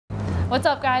What's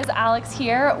up, guys? Alex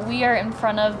here. We are in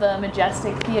front of the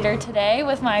Majestic Theater today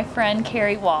with my friend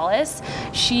Carrie Wallace.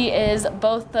 She is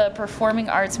both the performing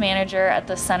arts manager at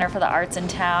the Center for the Arts in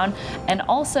town and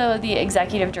also the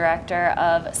executive director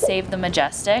of Save the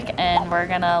Majestic, and we're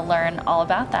gonna learn all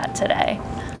about that today.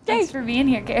 Thanks for being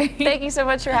here, Carrie. Thank you so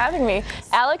much for having me.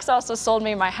 Alex also sold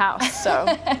me my house, so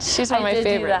she's one of my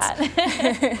favorites.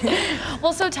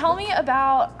 Well, so tell me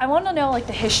about, I want to know like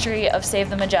the history of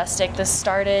Save the Majestic. This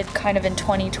started kind of in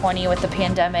 2020 with the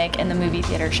pandemic and the movie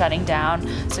theater shutting down.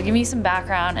 So give me some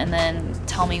background and then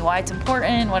tell me why it's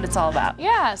important, what it's all about.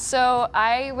 Yeah, so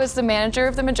I was the manager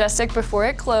of the Majestic before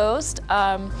it closed.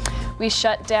 We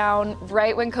shut down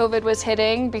right when COVID was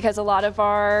hitting because a lot of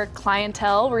our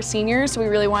clientele were seniors, so we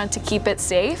really wanted to keep it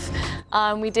safe.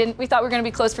 We thought we were going to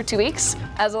be closed for 2 weeks,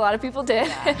 as a lot of people did.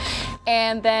 Yeah.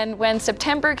 And then when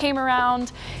September came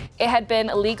around, it had been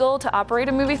illegal to operate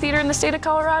a movie theater in the state of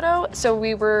Colorado, so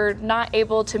we were not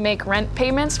able to make rent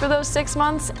payments for those 6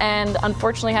 months and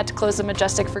unfortunately had to close the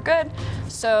Majestic for good.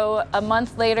 So a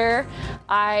month later,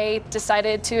 I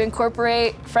decided to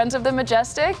incorporate Friends of the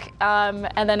Majestic,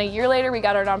 and then a year later we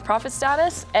got our nonprofit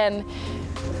status. And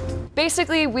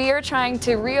basically, we are trying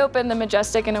to reopen the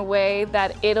Majestic in a way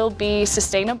that it'll be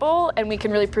sustainable and we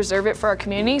can really preserve it for our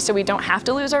community so we don't have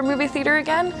to lose our movie theater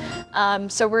again.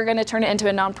 So we're going to turn it into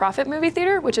a nonprofit movie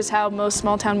theater, which is how most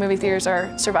small town movie theaters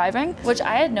are surviving. Which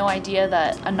I had no idea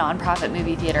that a nonprofit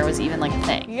movie theater was even like a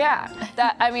thing. Yeah,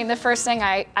 the first thing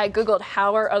I Googled,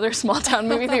 how are other small town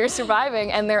movie theaters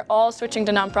surviving? And they're all switching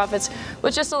to nonprofits,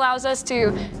 which just allows us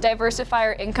to diversify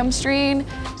our income stream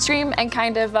and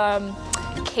kind of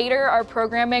cater our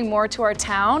programming more to our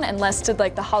town and less to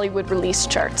like the Hollywood release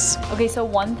charts. Okay, so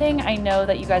one thing I know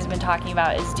that you guys have been talking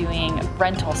about is doing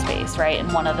rental space, right,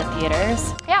 in one of the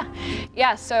theaters?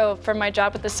 Yeah, so from my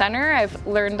job at the center, I've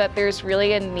learned that there's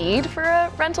really a need for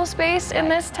a rental space in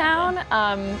this town.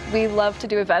 We love to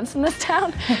do events in this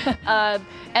town.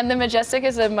 And the Majestic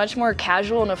is a much more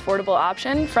casual and affordable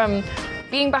option. From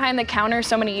being behind the counter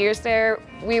so many years there,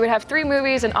 we would have 3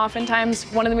 movies and oftentimes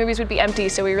one of the movies would be empty,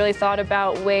 so we really thought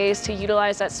about ways to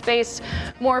utilize that space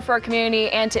more for our community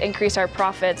and to increase our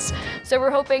profits. So we're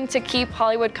hoping to keep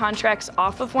Hollywood contracts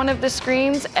off of one of the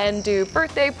screens and do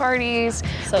birthday parties.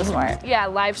 So smart. Yeah,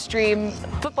 live stream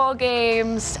football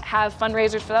games, have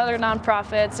fundraisers for other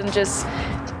nonprofits, and just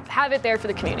have it there for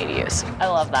the community to use. I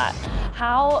love that.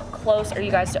 How close are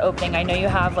you guys to opening? I know you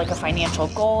have like a financial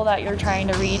goal that you're trying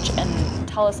to reach, and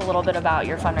tell us a little bit about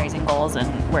your fundraising goals and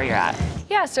where you're at.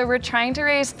 Yeah, so we're trying to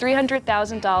raise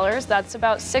 $300,000. That's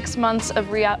about 6 months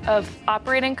of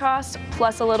operating costs,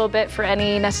 plus a little bit for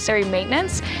any necessary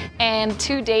maintenance. And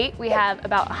to date, we have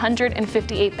about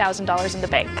 $158,000 in the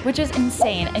bank. Which is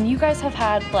insane. And you guys have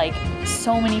had like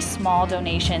so many small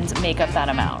donations make up that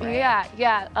amount, right?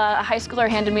 Yeah. A high schooler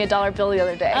handed me a $1 bill the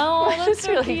other day. Oh, which that's is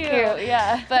so really cute.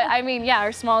 Yeah. But I mean, yeah,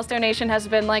 our smallest donation has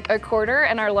been like a quarter,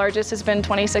 and our largest has been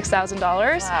 $26,000.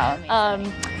 Wow,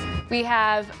 amazing. We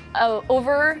have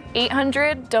over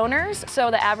 800 donors, so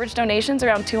the average donation's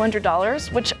around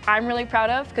 $200, which I'm really proud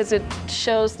of because it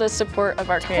shows the support of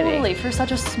our community. Totally, for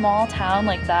such a small town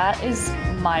like that is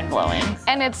mind-blowing.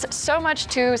 And it's so much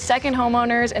to second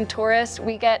homeowners and tourists.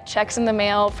 We get checks in the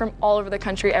mail from all over the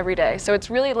country every day, so it's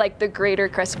really like the greater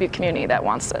Crested Butte community that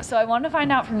wants this. So I wanted to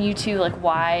find out from you too, like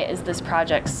why is this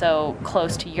project so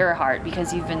close to your heart?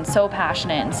 Because you've been so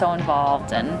passionate and so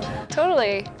involved. And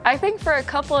Totally. I think for a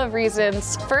couple of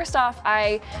reasons. First off,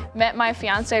 I met my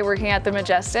fiance working at the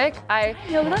Majestic. I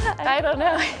know that. I don't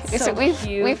know. So we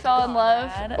fell in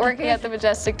love working at the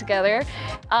Majestic together.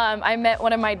 I met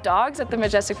one of my dogs at the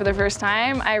Majestic for the first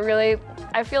time.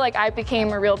 I feel like I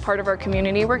became a real part of our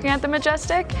community working at the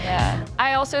Majestic. Yeah.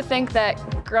 I also think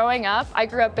that growing up, I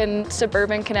grew up in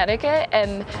suburban Connecticut,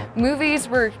 and movies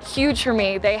were huge for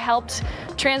me. They helped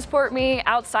transport me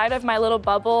outside of my little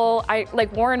bubble.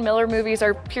 Like Warren Miller movies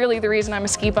are purely the reason I'm a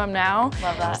ski bum now.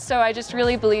 Love that. So I just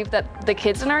really believe that the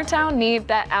kids in our town need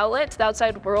that outlet to the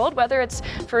outside world, whether it's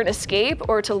for an escape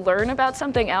or to learn about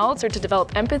something else or to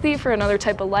develop empathy for another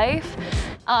type of life.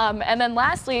 And then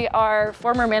lastly, our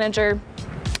former manager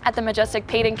at the Majestic,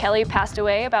 Peyton Kelly, passed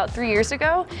away about 3 years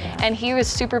ago, and he was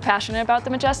super passionate about the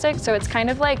Majestic, so it's kind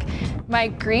of like my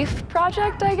grief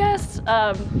project, I guess.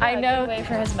 I know, a good way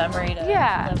for his memory to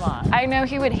live on. I know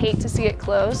he would hate to see it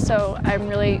close, so I'm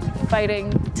really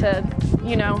fighting to,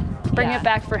 bring Yeah. it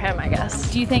back for him, I guess.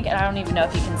 Do you think, and I don't even know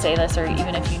if you can say this, or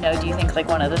even if you know, do you think like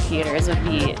one of the theaters would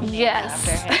be named Yes.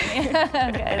 after him?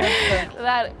 Okay, that's so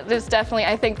That is definitely,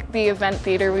 I think, the event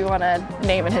theater we want to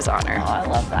name in his honor. Oh, I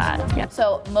love that. Yeah.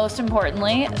 So most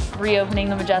importantly, reopening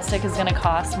the Majestic is going to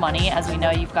cost money. As we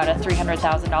know, you've got a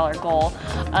 $300,000 goal.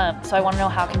 So I want to know,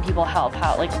 how can people help?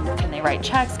 How, like, can they write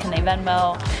checks? Can they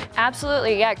Venmo?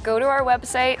 Absolutely, yeah. Go to our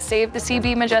website,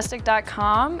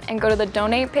 savethecbmajestic.com, and go to the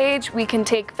donate page. We can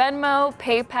take Venmo,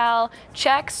 PayPal,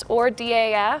 checks, or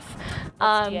DAF.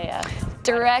 DAF?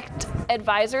 Direct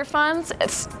advisor funds.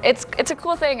 It's a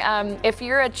cool thing. If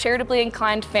you're a charitably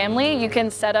inclined family, you can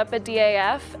set up a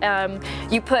DAF.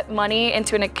 You put money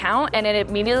into an account, and it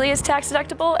immediately is tax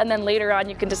deductible. And then later on,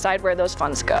 you can decide where those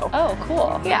funds go. Oh,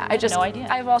 cool. Yeah, I had no idea.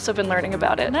 I've also been learning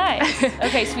about it. Nice.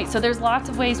 Okay, sweet. So there's lots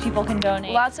of ways people can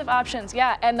donate. Lots of options,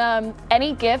 yeah. And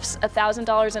any gifts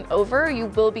 $1,000 and over, you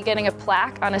will be getting a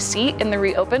plaque on a seat in the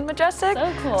reopened Majestic.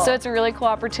 So cool. So it's a really cool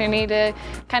opportunity to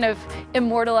kind of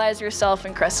immortalize yourself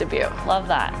in Crested Butte. Love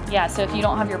that. Yeah, so if you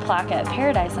don't have your plaque at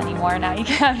Paradise anymore, now you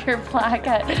can have your plaque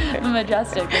at the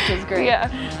Majestic, which is great. Yeah.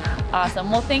 Awesome.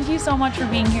 Well, thank you so much for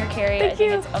being here, Carrie. I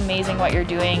think it's amazing what you're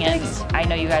doing, and I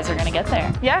know you guys are going to get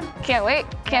there. Yeah, can't wait.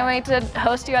 Can't wait to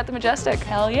host you at the Majestic.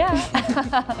 Hell yeah.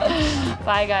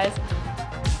 Bye, guys.